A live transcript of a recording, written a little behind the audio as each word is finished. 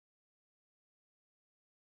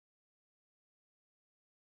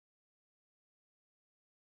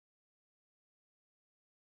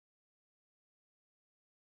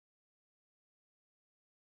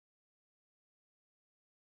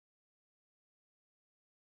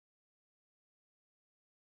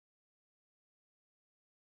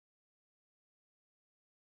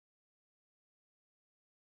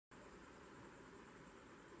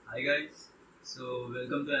Hi guys, so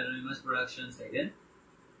welcome to AnonymouS Productions again.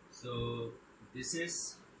 So this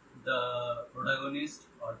is the protagonist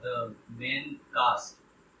or the main cast,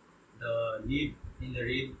 the lead in the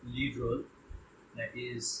lead role, that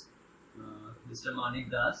is Mr.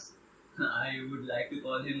 Manik Das. I would like to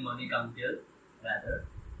call him Manik Uncle rather.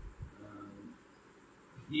 Um,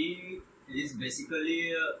 he is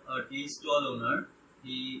basically a tea stall owner.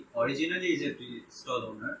 He originally is a tea stall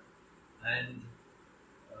owner, and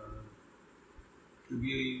uh, to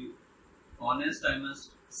be honest, I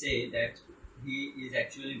must say that he is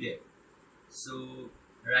actually dead. So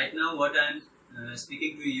right now, what I'm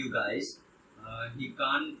speaking to you guys, he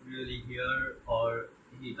can't really hear or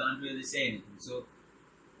he can't really say anything. So,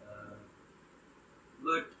 uh,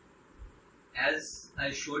 but as I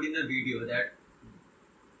showed in the video that,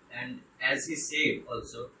 and as he said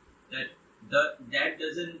also that that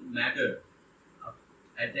doesn't matter.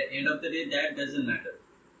 At the end of the day, that doesn't matter.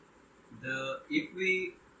 Uh, if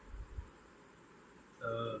we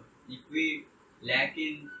lack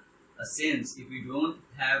in a sense, if we don't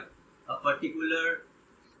have a particular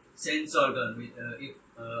sense organ, if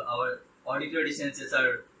our auditory senses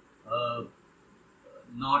are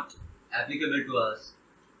not applicable to us,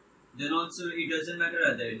 then also it doesn't matter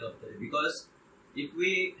at the end of the day, because if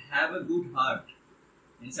we have a good heart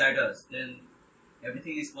inside us, then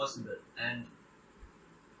everything is possible. And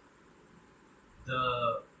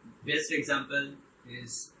the best example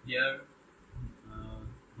is here,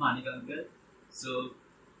 Manik Uncle. So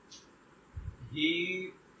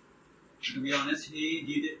he, to be honest, he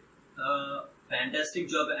did a fantastic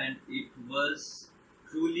job, and it was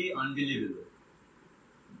truly unbelievable.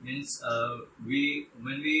 Means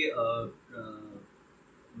when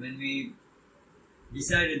we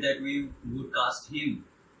decided that we would cast him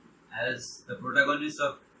as the protagonist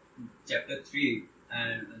of chapter 3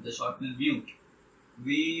 and the short film Mute,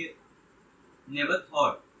 we never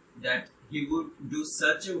thought that he would do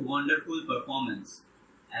such a wonderful performance.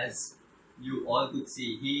 As you all could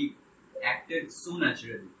see, he acted so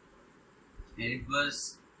naturally, and it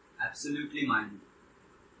was absolutely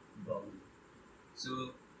mind-boggling.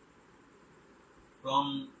 So,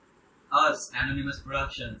 from us, AnonymouS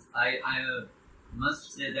Productions, I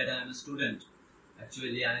must say that I am a student.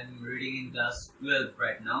 Actually, I am reading in class 12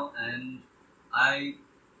 right now, and I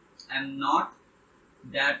am not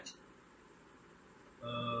that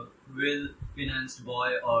well-financed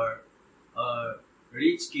boy or a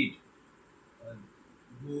rich kid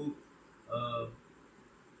who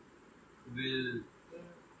will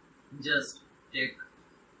just take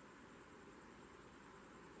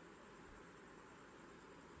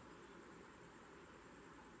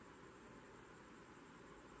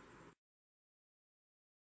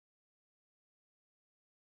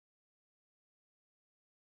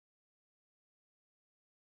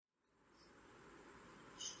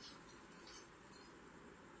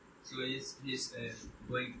so he's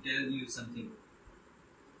going to tell you something.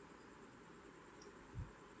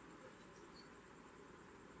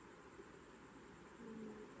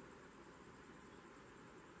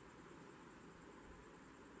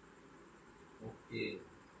 Okay.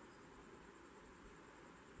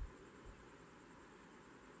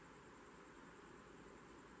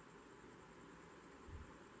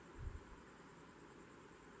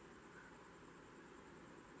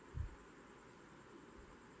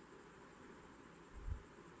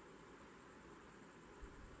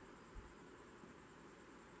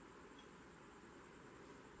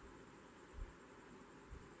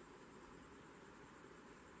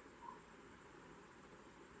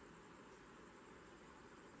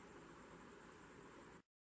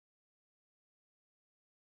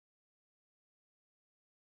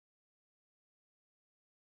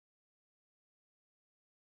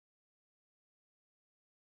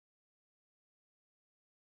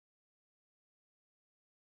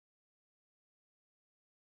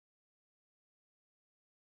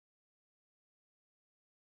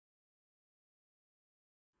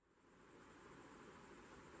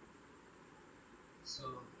 So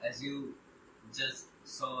as you just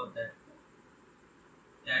saw that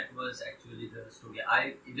was actually the story.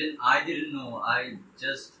 I didn't know. I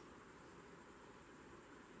just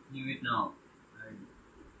knew it now. I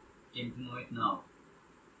came to know it now.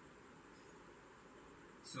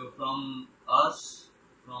 So from us,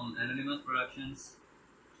 from AnonymouS Productions,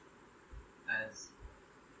 as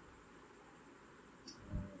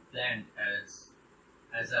planned, as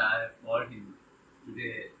I have called him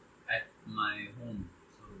today at my home.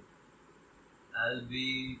 So I'll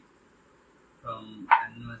be from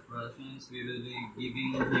AnonymouS Productions. We will be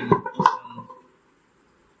giving him some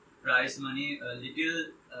prize money, a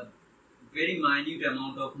little very minute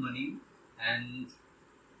amount of money, and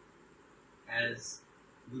as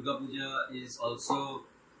Durga Puja is also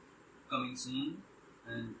coming soon,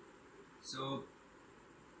 and so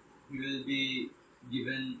you will be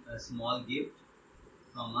given a small gift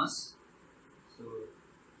from us. So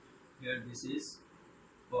here this is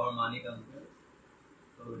for Manik uncle.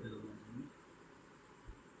 So it is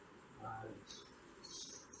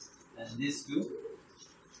and this too.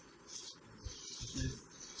 This is,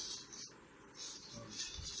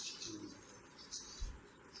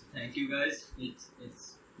 thank you guys.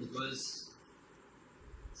 It was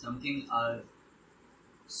something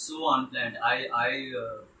so unplanned. I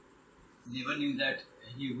never knew that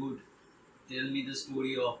he would tell me the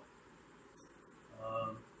story of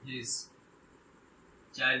his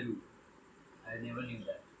childhood. I never knew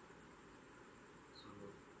that. So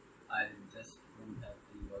I just don't have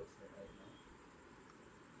any words right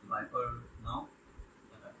now. Bye for now.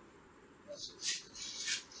 Bye. That's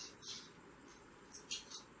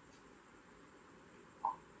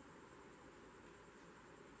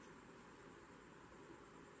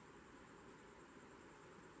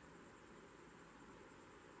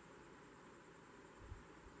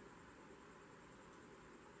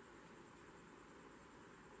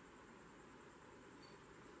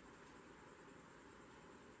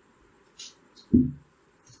it.